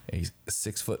a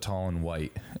 6 foot tall and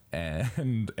white and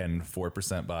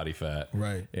 4% body fat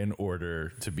in order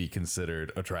to be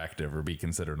considered attractive or be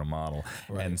considered a model.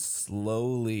 And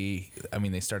slowly, I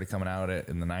mean, they started coming out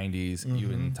in the 90s.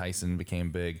 You and Tyson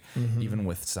became big. Even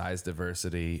with size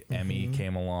diversity, Emmy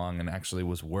came along and actually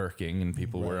was working, and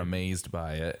people were amazed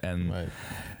by it. And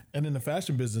in the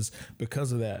fashion business,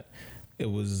 because of that, it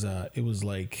was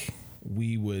like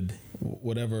we would,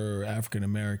 whatever African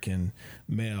American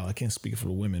male, I can't speak for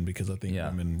the women because I think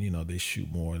women, you know, they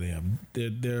shoot more. They have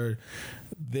their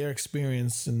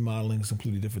experience in modeling is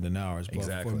completely different than ours.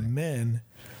 But for men,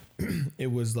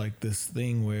 it was like this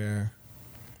thing where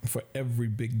for every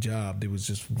big job, there was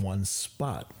just one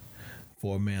spot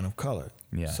for a man of color.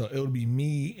 Yeah. So it would be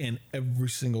me and every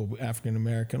single African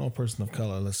American or person of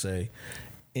color, let's say,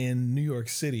 in New York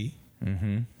City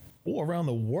or around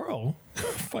the world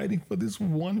fighting for this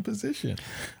one position.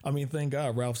 I mean, thank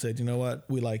God Ralph said, you know what,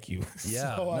 we like you.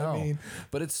 Yeah, so, no, I mean,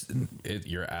 but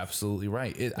you're absolutely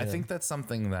right. I think that's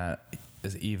something that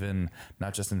is even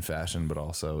not just in fashion, but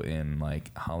also in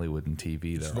like Hollywood and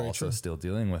TV. They're also still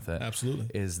dealing with it. Absolutely.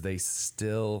 Is they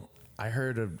still, I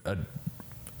heard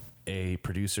a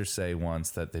producer say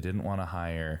once that they didn't want to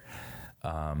hire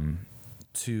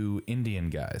two Indian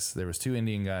guys. There was two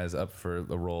Indian guys up for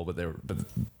the role, but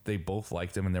they both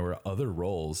liked him, and there were other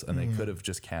roles, and they could have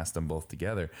just cast them both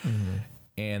together.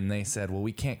 And they said, well,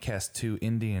 we can't cast two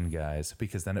Indian guys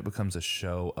because then it becomes a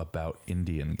show about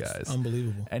Indian guys. It's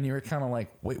unbelievable. And you were kind of like,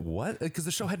 wait, what? Because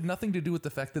the show had nothing to do with the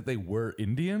fact that they were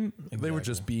Indian. Exactly. They were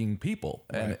just being people.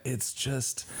 Right. And it's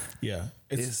just,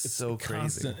 it's so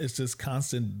crazy. It's just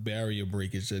constant barrier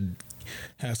breakage that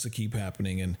has to keep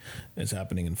happening. And it's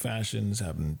happening in fashion, it's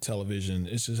happening in television,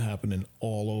 it's just happening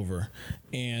all over.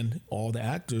 And all the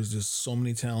actors, there's so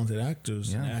many talented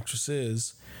actors and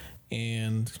actresses,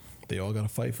 and they all got to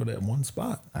fight for that one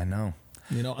spot. I know.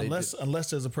 You know, unless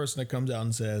there's a person that comes out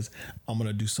and says, I'm going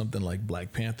to do something like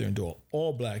Black Panther and do an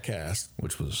all black cast.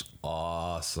 Which was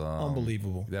awesome.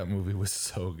 Unbelievable. That movie was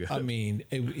so good. I mean,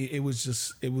 it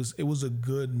was a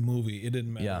good movie. It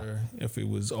didn't matter if it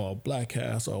was all black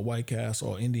cast or white cast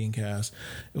or Indian cast.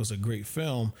 It was a great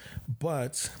film,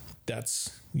 but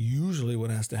that's usually what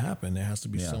has to happen. There has to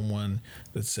be someone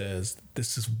that says,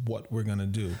 this is what we're going to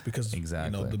do. Because you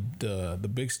know,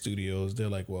 the big studios, they're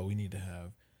like, well, we need to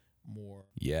have more.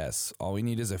 Yes. All we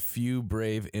need is a few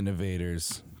brave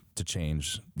innovators to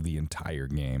change the entire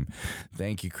game.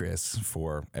 Thank you, Chris,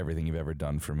 for everything you've ever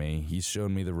done for me. He's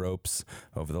shown me the ropes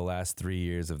over the last 3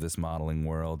 years of this modeling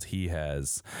world. He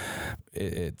has,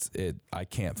 I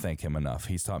can't thank him enough.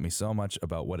 He's taught me so much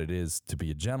about what it is to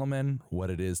be a gentleman, what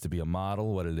it is to be a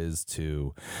model, what it is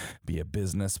to be a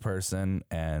business person,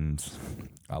 and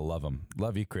I love him.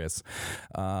 Love you, Chris.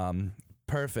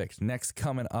 Perfect. Next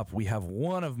coming up, we have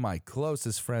one of my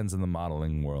closest friends in the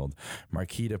modeling world,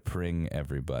 Marquita Pring,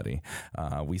 everybody.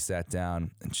 We sat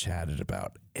down and chatted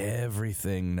about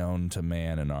everything known to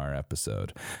man in our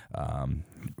episode.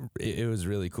 It was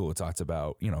really cool. We talked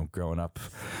about, you know, growing up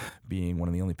being one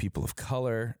of the only people of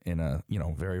color in a, you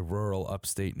know, very rural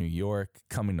upstate New York,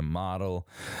 coming to model.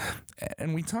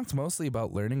 And we talked mostly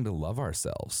about learning to love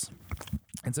ourselves.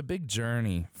 It's a big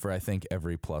journey for, I think,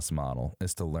 every plus model,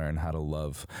 is to learn how to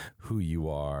love who you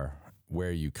are,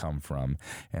 where you come from,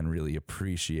 and really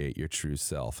appreciate your true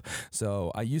self.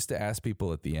 So I used to ask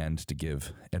people at the end to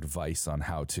give advice on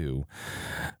how to,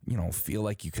 you know, feel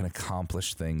like you can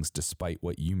accomplish things despite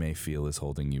what you may feel is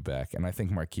holding you back. And I think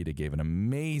Marquita gave an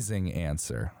amazing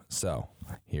answer. So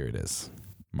here it is.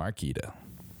 Marquita.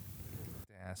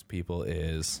 To ask people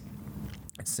is,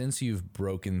 since you've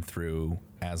broken through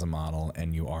as a model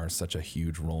and you are such a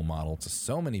huge role model to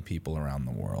so many people around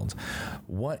the world,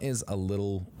 what is a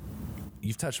little,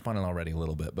 you've touched upon it already a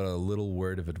little bit, but a little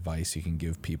word of advice you can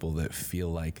give people that feel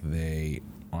like they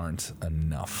aren't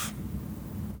enough?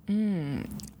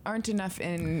 Aren't enough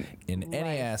in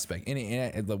any aspect,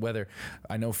 whether,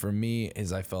 I know for me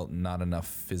is I felt not enough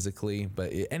physically,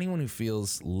 but anyone who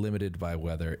feels limited by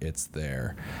whether it's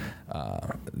their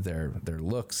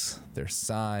looks, their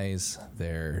size,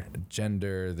 their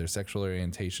gender, their sexual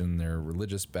orientation, their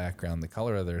religious background, the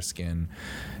color of their skin,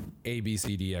 A, B,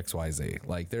 C, D, X, Y, Z.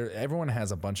 Like everyone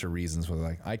has a bunch of reasons where they're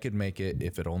like, I could make it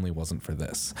if it only wasn't for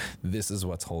this. This is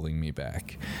what's holding me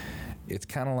back. It's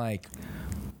kind of like,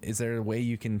 is there a way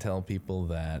you can tell people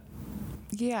that?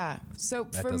 Yeah. So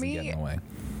that doesn't get in the way?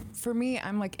 For me,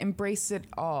 I'm like, embrace it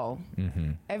all.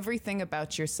 Everything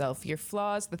about yourself, your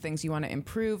flaws, the things you want to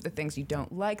improve, the things you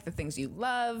don't like, the things you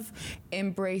love,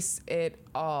 embrace it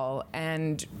all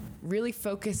and really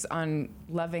focus on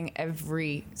loving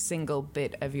every single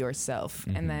bit of yourself.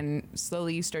 And then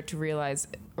slowly you start to realize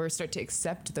or start to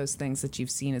accept those things that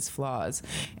you've seen as flaws.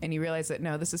 And you realize that,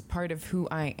 no, this is part of who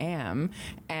I am.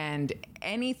 And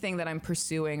anything that I'm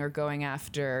pursuing or going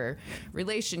after,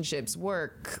 relationships,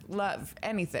 work, love,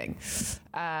 anything,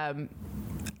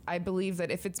 I believe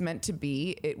that if it's meant to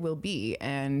be, it will be.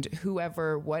 And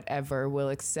whoever, whatever, will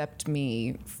accept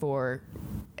me for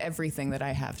everything that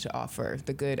I have to offer,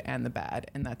 the good and the bad.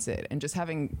 And that's it. And just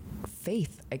having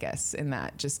faith, I guess, in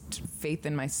that. Just faith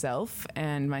in myself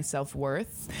and my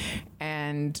self-worth,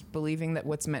 and believing that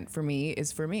what's meant for me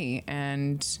is for me.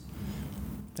 And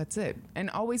that's it. And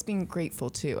always being grateful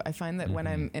too. I find that when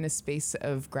I'm in a space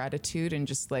of gratitude and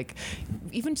just like,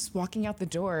 even just walking out the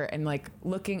door and like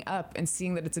looking up and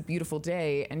seeing that it's a beautiful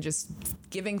day and just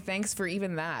giving thanks for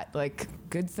even that, like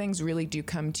good things really do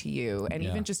come to you. And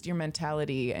even just your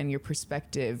mentality and your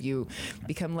perspective, you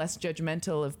become less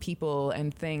judgmental of people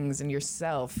and things and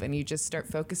yourself, and you just start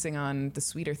focusing on the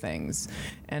sweeter things.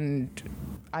 And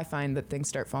I find that things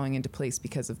start falling into place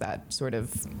because of that sort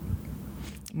of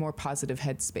more positive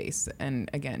headspace. And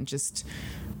again, just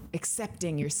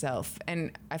accepting yourself.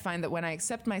 And I find that when I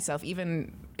accept myself,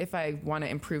 even if I want to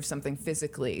improve something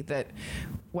physically, that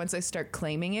once I start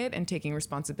claiming it and taking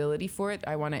responsibility for it,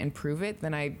 I want to improve it,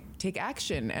 then I take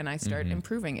action and I start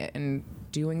improving it and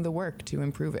doing the work to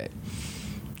improve it.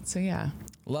 So yeah.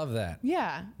 Love that.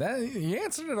 Yeah. You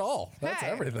answered it all. That's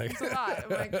everything. It's a lot. I'm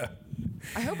like,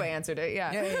 I hope I answered it.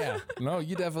 Yeah. Yeah. No,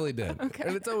 you definitely did. Okay.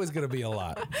 And it's always going to be a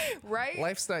lot. Right?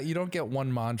 Life's not, you don't get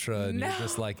one mantra and you're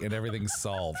just like, and everything's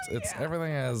solved. It's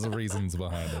everything has reasons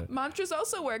behind it. Mantras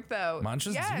also work though.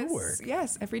 Mantras do work.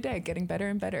 Yes, every day, getting better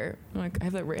and better. Like, I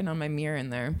have that written on my mirror in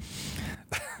there.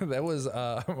 That was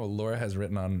Laura has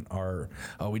written on our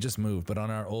we just moved, but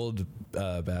on our old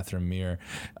bathroom mirror,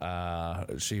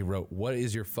 she wrote, "What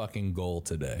is your fucking goal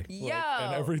today?" Yo.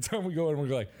 And every time we go in, we're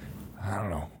like, I don't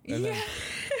know. And then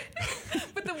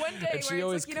But the one day And she where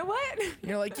always- it's like, you know what?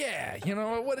 you're like, yeah, you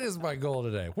know what is my goal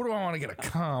today? What do I want to get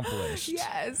accomplished?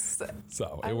 Yes.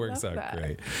 So I it works love out that.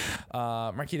 great.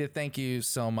 Marquita, thank you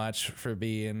so much for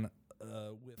being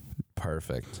with.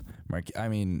 Perfect. I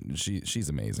mean, she's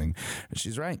amazing.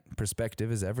 She's right.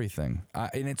 Perspective is everything.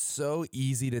 And it's so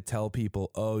easy to tell people,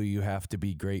 oh, you have to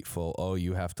be grateful. Oh,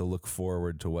 you have to look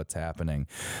forward to what's happening.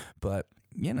 But,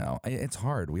 you know, it's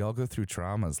hard. We all go through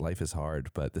traumas. Life is hard.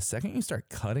 But the second you start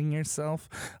cutting yourself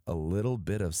a little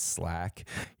bit of slack,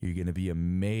 you're going to be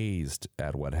amazed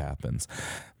at what happens.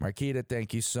 Marquita,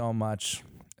 thank you so much.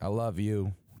 I love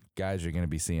you. Guys, you're going to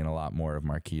be seeing a lot more of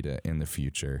Marquita in the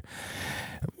future.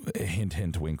 Hint,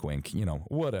 hint, wink, wink. You know,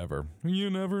 whatever. You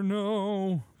never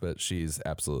know. But she's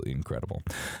absolutely incredible.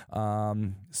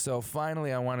 So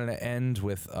finally, I wanted to end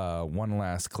with one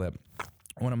last clip.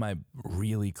 One of my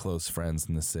really close friends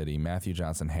in the city, Matthew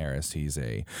Johnson Harris, he's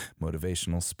a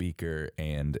motivational speaker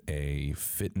and a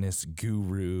fitness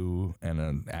guru and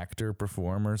an actor,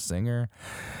 performer, singer.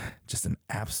 Just an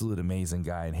absolute amazing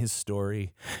guy. And his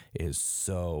story is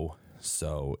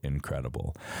so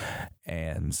incredible.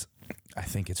 And I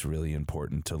think it's really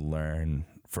important to learn,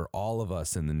 for all of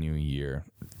us in the new year,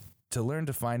 to learn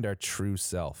to find our true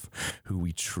self, who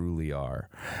we truly are.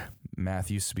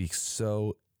 Matthew speaks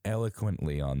so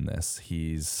eloquently on this.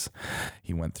 He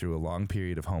went through a long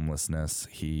period of homelessness.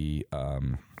 He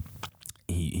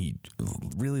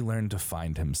really learned to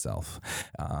find himself.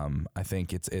 I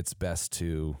think it's best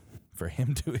for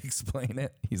him to explain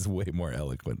it. He's way more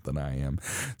eloquent than I am.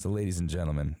 So, ladies and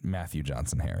gentlemen, Matthew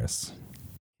Johnson Harris.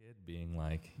 Being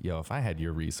like, yo, if I had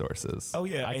your resources,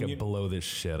 I could blow this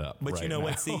shit up. But right you know now.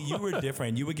 what? See, you were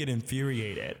different. You would get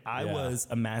infuriated. I was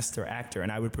a master actor,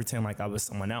 and I would pretend like I was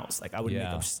someone else. Like I would make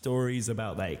up stories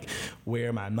about like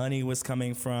where my money was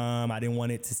coming from. I didn't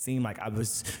want it to seem like I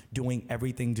was doing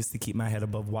everything just to keep my head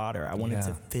above water. I wanted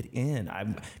to fit in.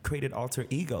 I created alter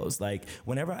egos. Like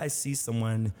whenever I see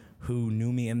someone who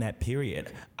knew me in that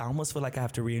period, I almost feel like I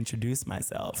have to reintroduce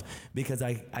myself because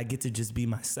I get to just be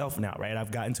myself now, right? I've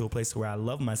gotten to a place where I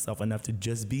love myself enough to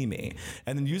just be me.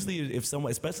 And then usually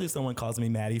especially if someone calls me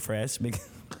Maddie Fresh, because,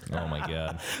 oh my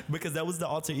God, because that was the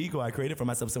alter ego I created for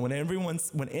myself. So when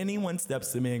anyone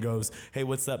steps to me and goes, hey,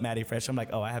 what's up, Maddie Fresh? I'm like,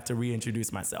 oh, I have to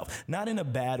reintroduce myself. Not in a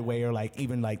bad way or like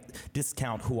even like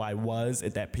discount who I was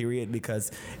at that period,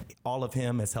 because all of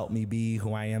him has helped me be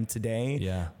who I am today.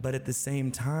 Yeah. But at the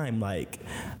same time, like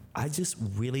I just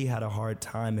really had a hard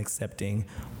time accepting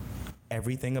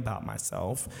everything about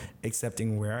myself,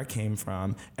 accepting where I came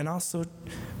from, and also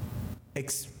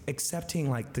accepting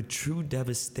like the true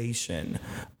devastation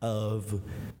of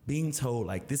being told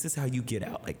like this is how you get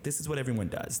out, like this is what everyone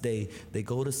does. They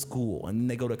go to school and then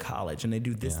they go to college and they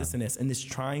do this and this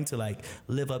trying to like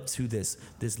live up to this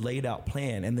laid out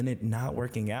plan, and then it not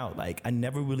working out. Like I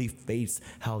never really faced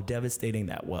how devastating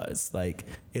that was. Like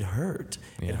it hurt.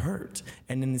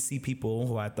 And then to see people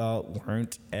who I thought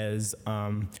weren't as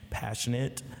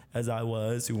passionate as I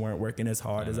was, who weren't working as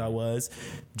hard as I was,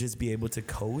 just be able to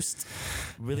coast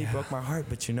really broke my heart.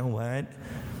 But you know what?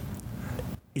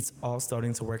 it's all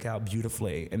starting to work out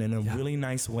beautifully and in a really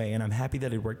nice way. And I'm happy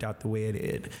that it worked out the way it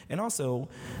did. And also,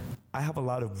 I have a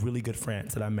lot of really good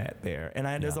friends that I met there. And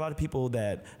there's a lot of people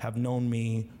that have known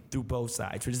me through both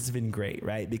sides, which has been great,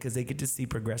 right? Because they get to see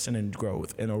progression and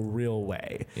growth in a real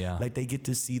way. Yeah. Like they get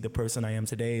to see the person I am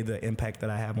today, the impact that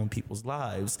I have on people's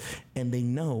lives. And they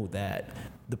know that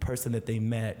the person that they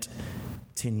met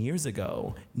 10 years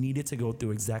ago needed to go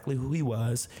through exactly who he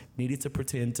was, needed to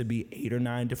pretend to be 8 or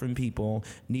 9 different people,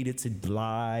 needed to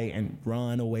lie and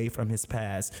run away from his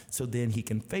past so then he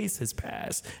can face his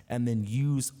past and then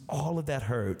use all of that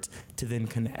hurt to then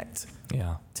connect.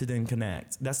 Yeah. To then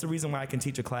connect. That's the reason why I can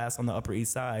teach a class on the Upper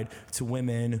East Side to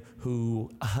women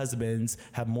who husbands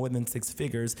have more than 6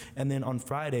 figures, and then on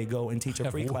Friday go and teach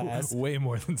a free class. Way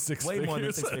more than 6 figures. Way more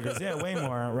than 6 figures. Yeah, way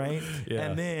more, right? Yeah.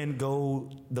 And then go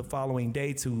the following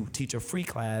day to teach a free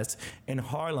class in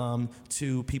Harlem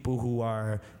to people who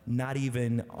are not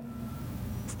even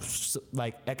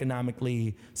like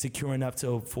economically secure enough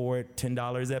to afford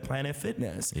 $10 at Planet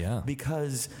Fitness. Yeah.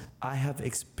 Because I have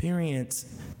experienced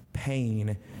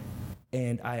pain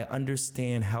and I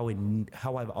understand how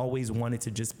I've always wanted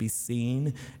to just be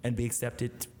seen and be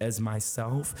accepted as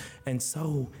myself. And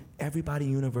so everybody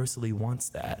universally wants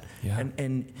that. Yeah.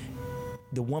 And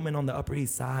the woman on the Upper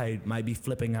East Side might be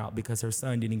flipping out because her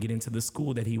son didn't get into the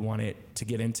school that he wanted to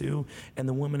get into. And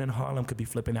the woman in Harlem could be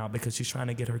flipping out because she's trying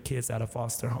to get her kids out of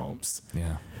foster homes.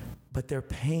 Yeah. But their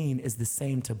pain is the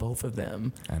same to both of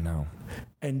them. I know.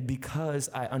 And because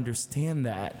I understand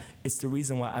that, it's the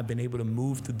reason why I've been able to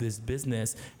move through this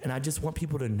business. And I just want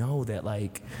people to know that,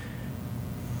 like,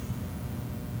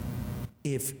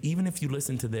 even if you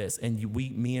listen to this and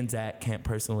me and Zach can't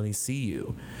personally see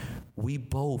you, we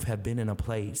both have been in a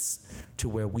place to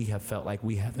where we have felt like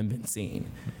we haven't been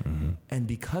seen. Mm-hmm. And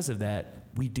because of that,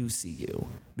 we do see you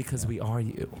because we are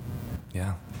you.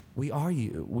 Yeah. We are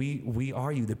you. We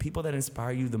are you. The people that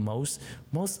inspire you the most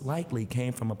likely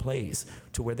came from a place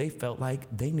to where they felt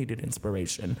like they needed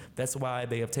inspiration. That's why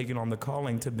they have taken on the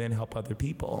calling to then help other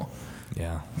people.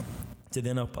 Yeah. To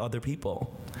then help other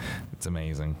people. It's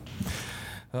amazing.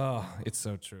 Oh, it's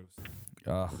so true.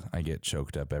 Oh, I get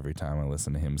choked up every time I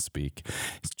listen to him speak.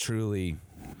 It's truly,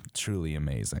 truly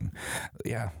amazing.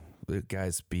 Yeah,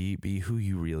 guys, be who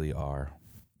you really are.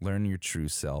 Learn your true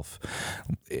self.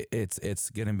 It's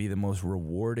going to be the most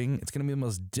rewarding. It's going to be the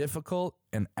most difficult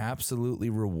and absolutely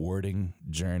rewarding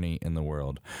journey in the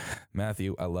world.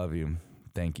 Matthew, I love you.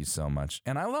 Thank you so much.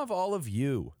 And I love all of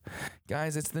you.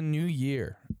 Guys, it's the new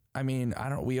year. I mean,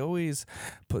 we always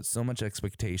put so much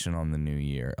expectation on the new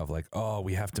year of like, oh,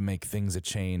 we have to make things a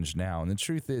change now. And the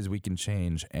truth is we can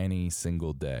change any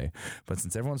single day. But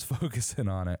since everyone's focusing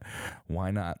on it,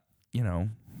 why not,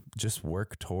 just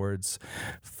work towards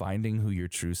finding who your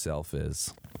true self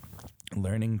is.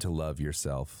 Learning to love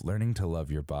yourself, learning to love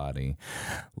your body,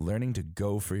 learning to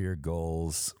go for your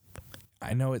goals.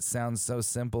 I know it sounds so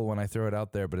simple when I throw it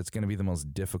out there, but it's going to be the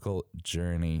most difficult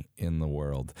journey in the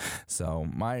world. So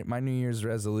my New Year's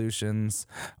resolutions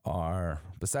are,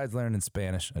 besides learning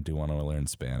Spanish, I do want to learn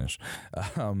Spanish,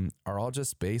 are all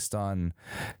just based on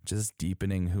just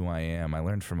deepening who I am. I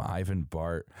learned from Ivan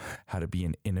Bart how to be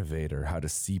an innovator, how to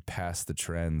see past the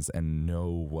trends and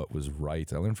know what was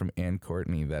right. I learned from Ann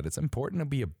Courtney that it's important to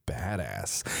be a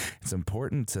badass. It's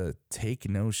important to take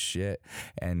no shit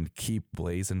and keep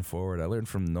blazing forward. I learned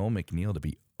from Noel McNeil to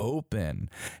be open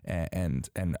and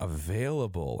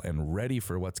available and ready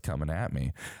for what's coming at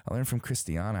me. I learned from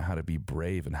Christiana how to be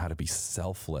brave and how to be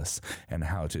selfless and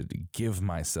how to give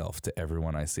myself to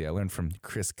everyone I see. I learned from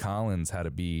Chris Collins how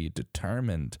to be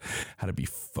determined, how to be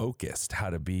focused, how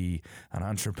to be an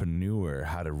entrepreneur,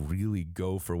 how to really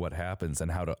go for what happens,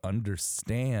 and how to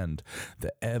understand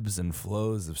the ebbs and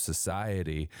flows of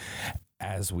society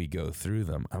as we go through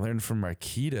them. I learned from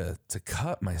Marquita to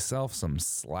cut myself some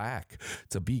slack,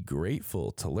 to be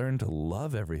grateful, to learn to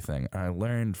love everything. I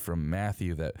learned from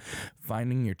Matthew that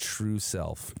finding your true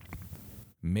self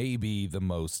may be the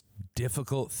most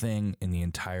difficult thing in the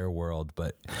entire world,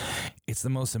 but it's the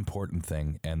most important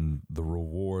thing, and the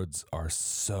rewards are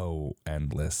so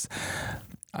endless.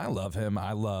 I love him.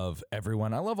 I love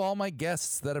everyone. I love all my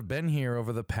guests that have been here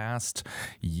over the past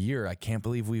year. I can't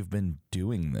believe we've been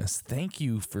doing this. Thank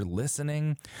you for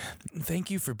listening.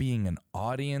 Thank you for being an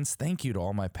audience. Thank you to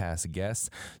all my past guests.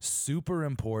 Super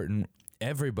important.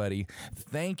 Everybody,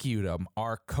 thank you to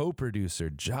our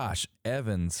co-producer, Josh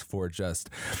Evans, for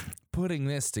just putting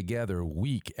this together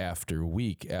week after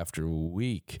week after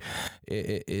week.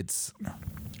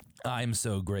 I'm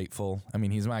so grateful. I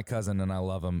mean, he's my cousin and I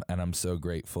love him, and I'm so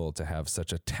grateful to have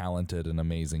such a talented and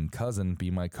amazing cousin be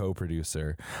my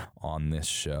co-producer on this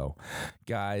show.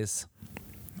 Guys,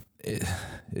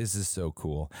 This is so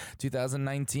cool.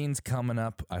 2019's coming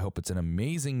up. I hope it's an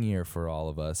amazing year for all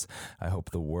of us. I hope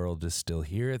the world is still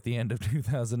here at the end of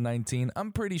 2019.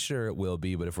 I'm pretty sure it will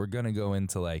be, but if we're going to go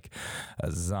into like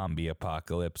a zombie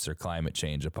apocalypse or climate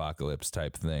change apocalypse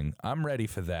type thing, I'm ready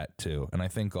for that too. And I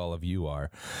think all of you are.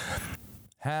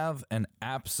 Have an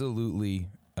absolutely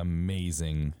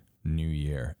amazing New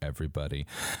Year, everybody.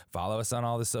 Follow us on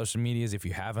all the social medias if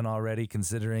you haven't already,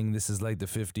 considering this is like the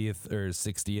 50th or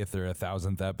 60th or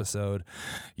 1,000th episode.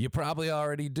 You probably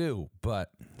already do, but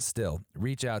still,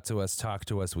 reach out to us, talk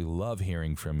to us. We love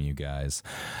hearing from you guys.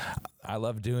 I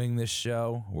love doing this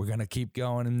show. We're going to keep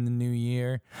going in the new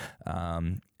year.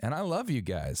 And I love you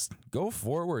guys. Go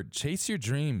forward. Chase your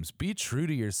dreams. Be true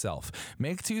to yourself.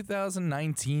 Make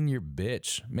 2019 your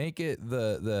bitch. Make it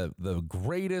the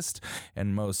greatest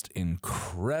and most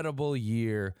incredible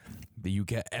year that you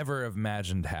could ever have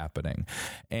imagined happening.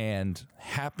 And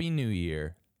Happy New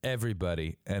Year,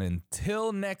 everybody. And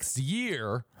until next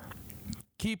year,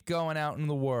 keep going out in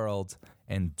the world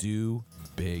and do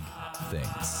big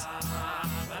things.